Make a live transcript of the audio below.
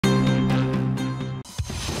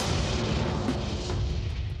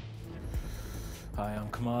Hi, I'm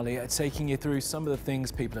Kamali, taking you through some of the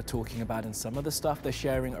things people are talking about and some of the stuff they're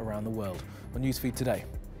sharing around the world. On Newsfeed today,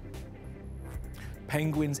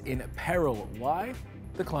 penguins in peril. Why?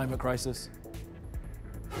 The climate crisis.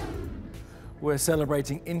 We're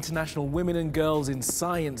celebrating International Women and Girls in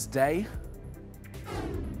Science Day.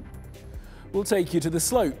 We'll take you to the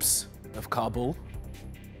slopes of Kabul.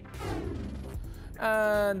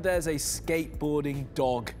 And there's a skateboarding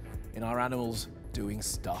dog in our animals doing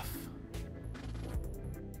stuff.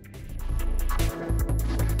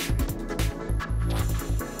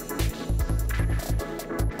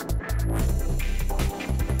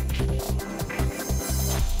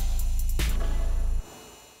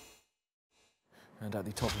 And at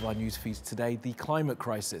the top of our news feeds today, the climate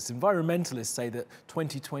crisis. Environmentalists say that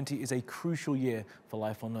 2020 is a crucial year for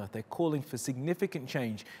life on Earth. They're calling for significant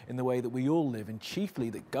change in the way that we all live, and chiefly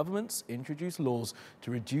that governments introduce laws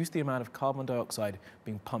to reduce the amount of carbon dioxide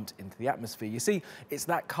being pumped into the atmosphere. You see, it's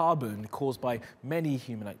that carbon caused by many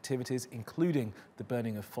human activities, including the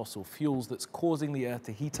burning of fossil fuels, that's causing the Earth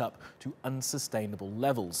to heat up to unsustainable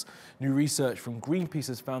levels. New research from Greenpeace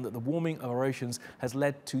has found that the warming of our oceans has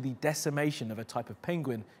led to the decimation of a type of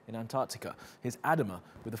penguin in Antarctica. Here's Adama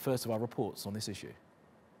with the first of our reports on this issue.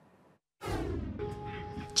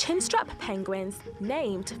 Chinstrap penguins,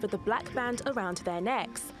 named for the black band around their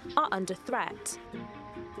necks, are under threat.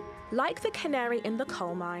 Like the canary in the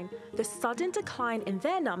coal mine, the sudden decline in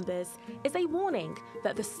their numbers is a warning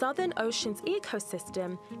that the Southern Ocean's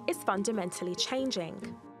ecosystem is fundamentally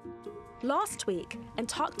changing. Last week,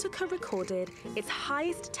 Antarctica recorded its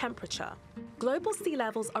highest temperature. Global sea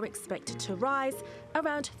levels are expected to rise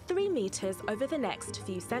around 3 meters over the next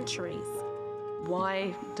few centuries.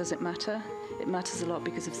 Why does it matter? It matters a lot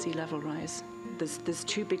because of sea level rise. There's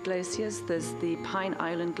two big glaciers. There's the Pine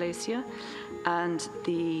Island Glacier and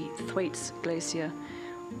the Thwaites Glacier.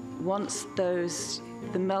 Once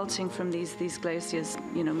the melting from these glaciers,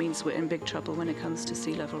 means we're in big trouble when it comes to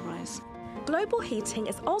sea level rise. Global heating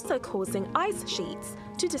is also causing ice sheets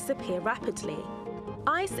to disappear rapidly.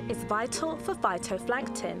 Ice is vital for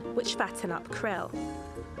phytoplankton, which fatten up krill.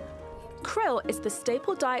 Krill is the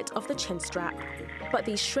staple diet of the chinstrap, but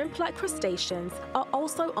these shrimp-like crustaceans are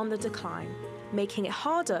also on the decline, making it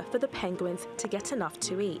harder for the penguins to get enough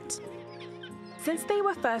to eat. Since they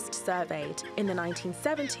were first surveyed in the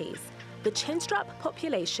 1970s, the chinstrap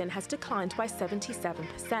population has declined by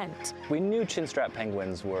 77%. We knew chinstrap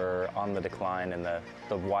penguins were on the decline in the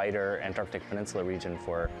wider Antarctic Peninsula region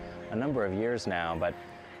for a number of years now, but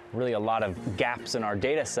really a lot of gaps in our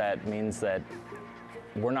data set means that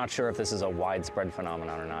we're not sure if this is a widespread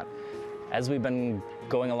phenomenon or not. As we've been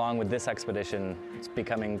going along with this expedition, it's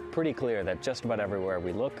becoming pretty clear that just about everywhere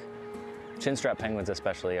we look, chinstrap penguins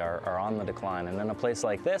especially are on the decline. And in a place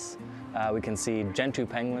like this, we can see gentoo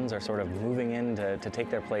penguins are sort of moving in to take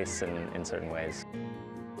their place in certain ways.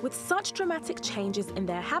 With such dramatic changes in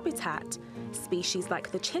their habitat, species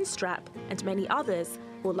like the chinstrap and many others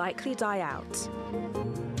will likely die out.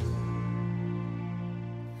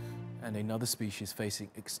 And another species facing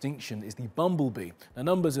extinction is the bumblebee. Now,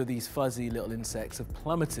 numbers of these fuzzy little insects have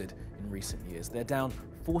plummeted in recent years. They're down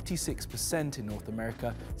 46% in North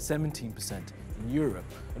America, 17% in Europe.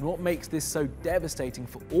 And what makes this so devastating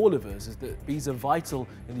for all of us is that bees are vital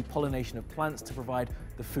in the pollination of plants to provide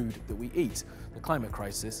the food that we eat. The climate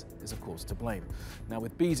crisis is, of course, to blame. Now,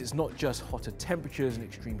 with bees, it's not just hotter temperatures and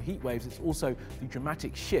extreme heat waves, it's also the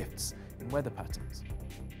dramatic shifts in weather patterns.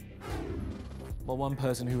 Well, one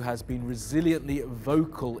person who has been resiliently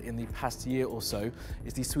vocal in the past year or so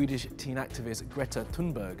is the Swedish teen activist Greta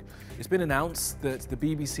Thunberg. It's been announced that the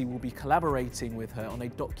BBC will be collaborating with her on a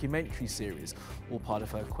documentary series, all part of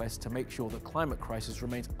her quest to make sure the climate crisis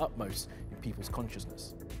remains upmost in people's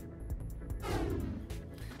consciousness.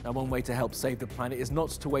 Now, one way to help save the planet is not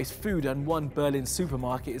to waste food, and one Berlin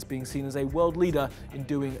supermarket is being seen as a world leader in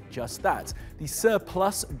doing just that. The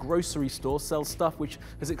Surplus grocery store sells stuff which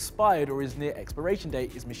has expired or is near expiration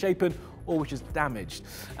date, is misshapen, or which is damaged,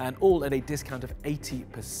 and all at a discount of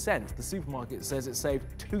 80%. The supermarket says it saved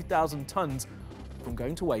 2,000 tons from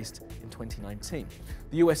going to waste in 2019.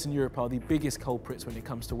 The US and Europe are the biggest culprits when it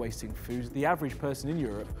comes to wasting food. The average person in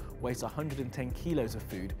Europe wastes 110 kilos of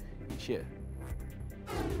food each year.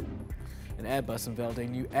 An Airbus unveiled a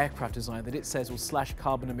new aircraft design that it says will slash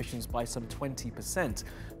carbon emissions by some 20%.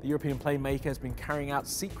 The European plane maker has been carrying out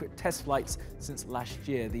secret test flights since last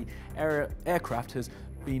year. The aircraft has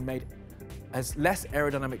less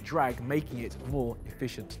aerodynamic drag, making it more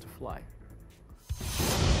efficient to fly.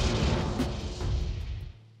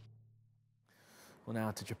 Well,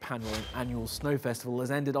 now to Japan, where an annual snow festival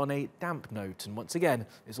has ended on a damp note, and once again,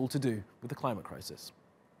 it's all to do with the climate crisis.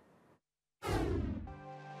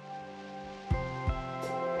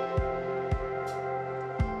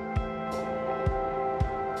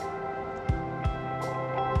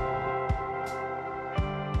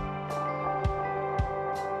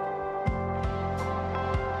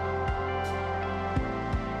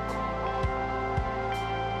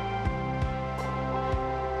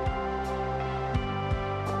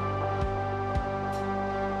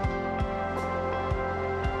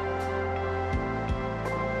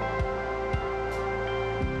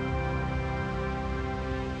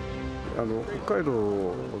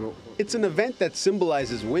 It's an event that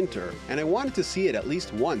symbolizes winter, and I wanted to see it at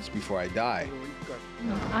least once before I die.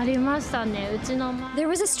 There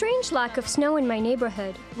was a strange lack of snow in my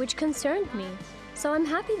neighborhood, which concerned me. So I'm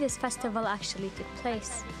happy this festival actually took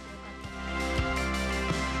place.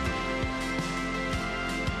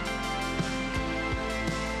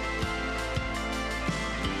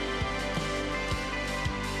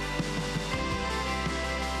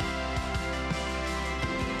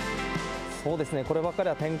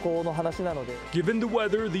 Given the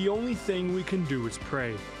weather, the only thing we can do is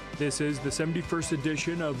pray. This is the 71st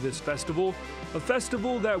edition of this festival, a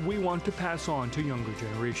festival that we want to pass on to younger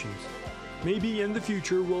generations. Maybe in the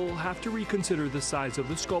future we'll have to reconsider the size of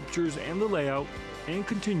the sculptures and the layout and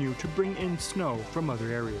continue to bring in snow from other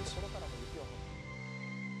areas.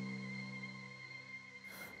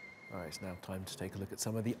 All right, it's now time to take a look at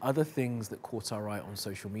some of the other things that caught our eye on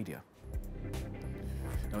social media.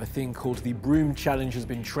 Now, a thing called the Broom Challenge has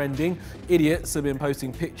been trending. Idiots have been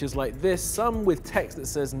posting pictures like this, some with text that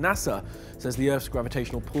says NASA says the Earth's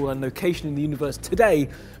gravitational pull and location in the universe today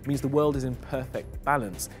means the world is in perfect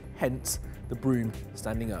balance, hence the broom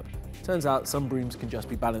standing up. Turns out some brooms can just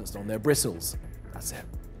be balanced on their bristles. That's it.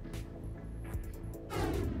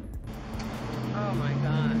 Oh my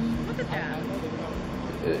gosh, look at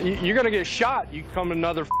that. You're gonna get shot. You come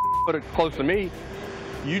another foot close to me.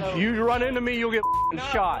 You run into me, you'll get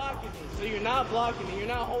shot. So you're not blocking me, you're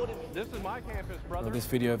not holding me. This is my campus, brother. Now, this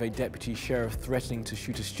video of a deputy sheriff threatening to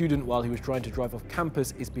shoot a student while he was trying to drive off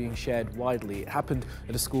campus is being shared widely. It happened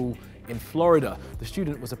at a school in Florida. The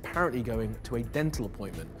student was apparently going to a dental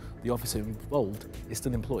appointment. The officer involved is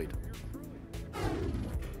still employed.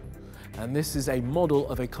 And this is a model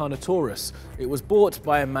of a Carnotaurus. It was bought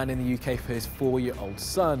by a man in the UK for his 4-year-old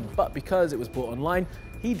son, but because it was bought online,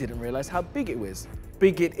 he didn't realise how big it was.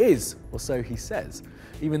 Big it is, or so he says,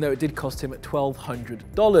 even though it did cost him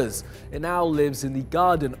 $1,200. It now lives in the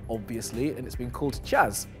garden, obviously, and it's been called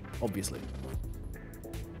Chaz, obviously.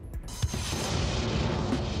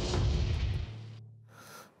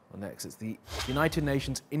 Well, next, it's the United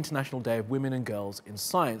Nations International Day of Women and Girls in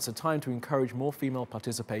Science, a time to encourage more female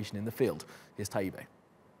participation in the field. Here's Taibe.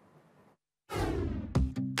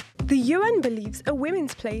 The UN believes a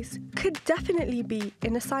women's place could definitely be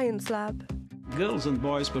in a science lab. Girls and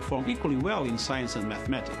boys perform equally well in science and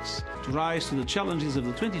mathematics. To rise to the challenges of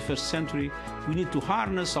the 21st century, we need to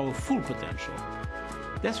harness our full potential.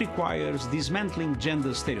 That requires dismantling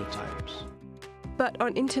gender stereotypes. But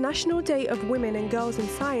on International Day of Women and Girls in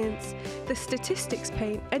Science, the statistics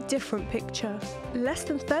paint a different picture. Less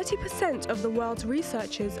than 30% of the world's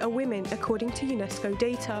researchers are women according to UNESCO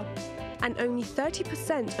data. And only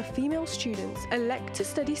 30% of female students elect to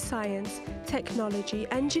study science, technology,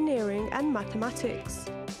 engineering and mathematics.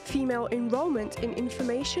 Female enrollment in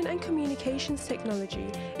information and communications technology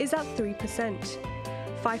is at 3%,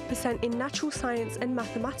 5% in natural science and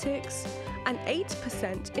mathematics, and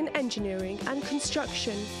 8% in engineering and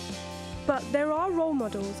construction. But there are role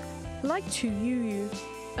models like Tu Youyou,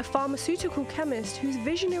 a pharmaceutical chemist whose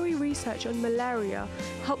visionary research on malaria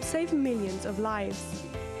helped save millions of lives.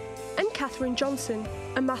 And Katherine Johnson,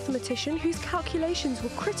 a mathematician whose calculations were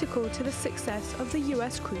critical to the success of the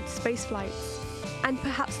US crewed spaceflights. And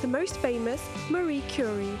perhaps the most famous, Marie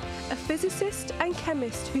Curie, a physicist and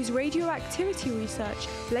chemist whose radioactivity research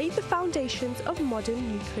laid the foundations of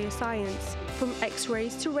modern nuclear science, from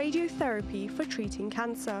X-rays to radiotherapy for treating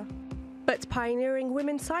cancer. But pioneering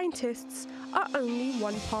women scientists are only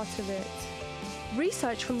one part of it.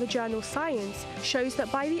 Research from the journal Science shows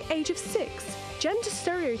that by the age of 6, gender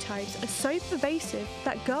stereotypes are so pervasive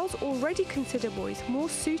that girls already consider boys more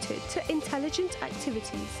suited to intelligent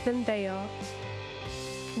activities than they are.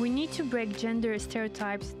 We need to break gender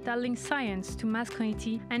stereotypes that link science to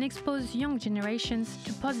masculinity and expose young generations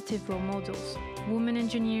to positive role models, women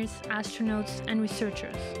engineers, astronauts, and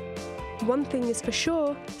researchers. One thing is for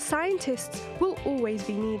sure, scientists will always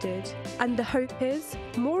be needed, and the hope is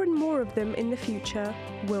more and more of them in the future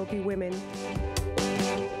will be women.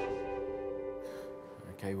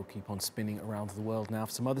 Okay, we'll keep on spinning around the world now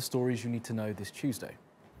for some other stories you need to know this Tuesday.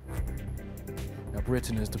 Now,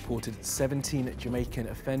 Britain has deported 17 Jamaican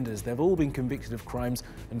offenders. They've all been convicted of crimes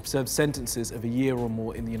and served sentences of a year or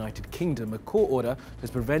more in the United Kingdom. A court order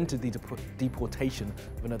has prevented the deportation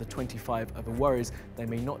of another 25 over worries they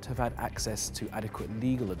may not have had access to adequate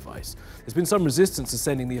legal advice. There's been some resistance to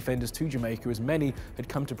sending the offenders to Jamaica, as many had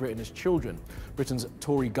come to Britain as children. Britain's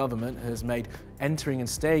Tory government has made entering and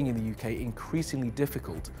staying in the UK increasingly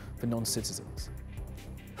difficult for non-citizens.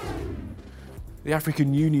 The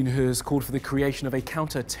African Union has called for the creation of a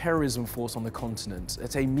counter-terrorism force on the continent.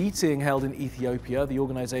 At a meeting held in Ethiopia, the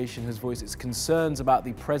organisation has voiced its concerns about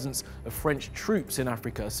the presence of French troops in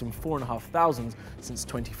Africa, some 4,500 since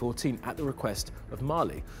 2014, at the request of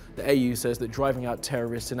Mali. The AU says that driving out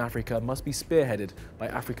terrorists in Africa must be spearheaded by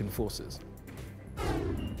African forces.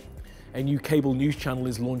 A new cable news channel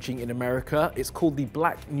is launching in America. It's called the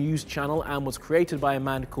Black News Channel and was created by a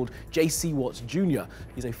man called J.C. Watts Jr.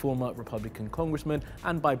 He's a former Republican congressman,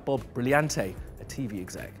 and by Bob Brillante, a TV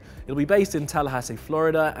exec. It'll be based in Tallahassee,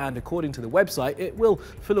 Florida, and according to the website, it will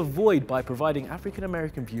fill a void by providing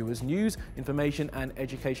African-American viewers news, information, and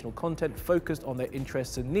educational content focused on their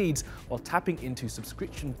interests and needs while tapping into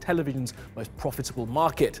subscription television's most profitable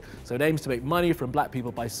market. So it aims to make money from black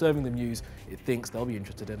people by serving them news it thinks they'll be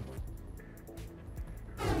interested in.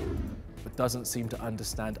 But doesn't seem to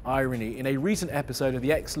understand irony. In a recent episode of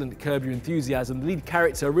the excellent Curb Your Enthusiasm, the lead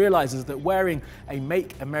character realizes that wearing a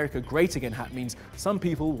Make America Great Again hat means some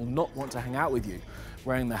people will not want to hang out with you.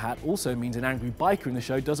 Wearing the hat also means an angry biker in the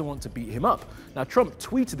show doesn't want to beat him up. Now, Trump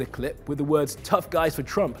tweeted the clip with the words "Tough guys for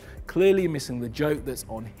Trump," clearly missing the joke that's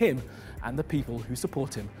on him and the people who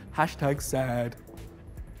support him. #sad.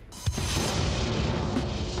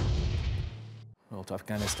 Well, to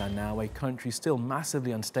Afghanistan now, a country still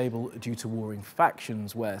massively unstable due to warring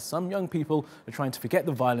factions, where some young people are trying to forget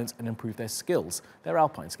the violence and improve their skills, their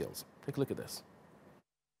alpine skills. Take a look at this.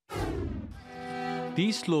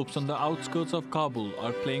 These slopes on the outskirts of Kabul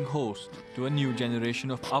are playing host to a new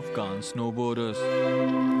generation of Afghan snowboarders.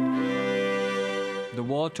 The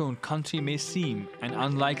war-torn country may seem an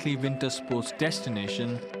unlikely winter sports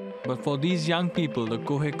destination, but for these young people, the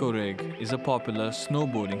Kohe Koreg is a popular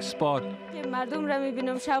snowboarding spot.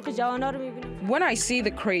 When I see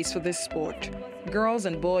the craze for this sport, girls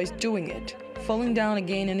and boys doing it, falling down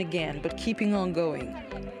again and again, but keeping on going,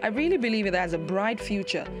 I really believe it has a bright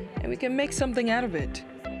future and we can make something out of it.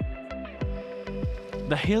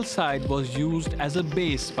 The hillside was used as a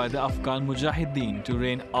base by the Afghan Mujahideen to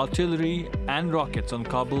rain artillery and rockets on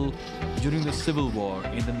Kabul during the civil war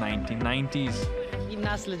in the 1990s.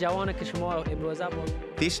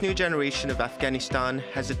 This new generation of Afghanistan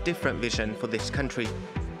has a different vision for this country.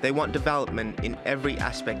 They want development in every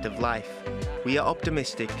aspect of life. We are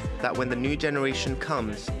optimistic that when the new generation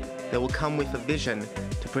comes, they will come with a vision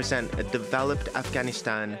to present a developed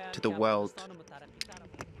Afghanistan to the world.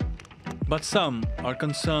 But some are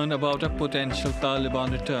concerned about a potential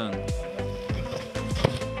Taliban return.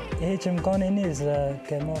 If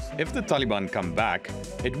the Taliban come back,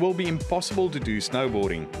 it will be impossible to do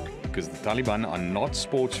snowboarding because the Taliban are not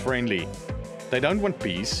sports friendly. They don't want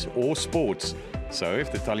peace or sports, so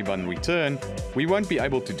if the Taliban return, we won't be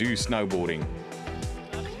able to do snowboarding.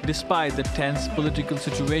 Despite the tense political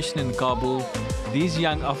situation in Kabul, these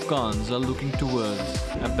young Afghans are looking towards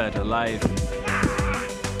a better life.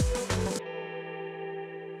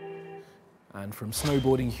 And from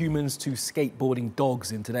snowboarding humans to skateboarding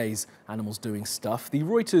dogs in today's Animals Doing Stuff, the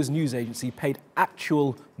Reuters news agency paid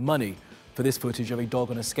actual money for this footage of a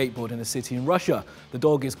dog on a skateboard in a city in Russia. The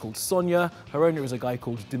dog is called Sonia. Her owner is a guy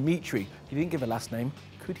called Dmitry. He didn't give a last name.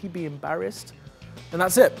 Could he be embarrassed? And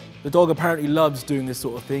that's it. The dog apparently loves doing this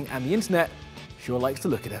sort of thing, and the internet sure likes to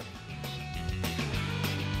look at it.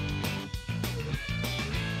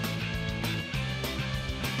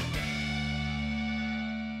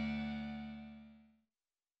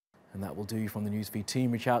 And that will do from the Newsfeed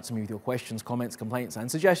team. Reach out to me with your questions, comments, complaints and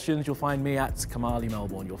suggestions. You'll find me at Kamali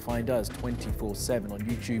Melbourne. You'll find us 24/7 on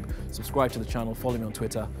YouTube. Subscribe to the channel, follow me on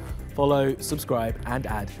Twitter. Follow, subscribe and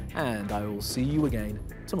add. And I will see you again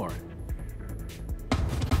tomorrow.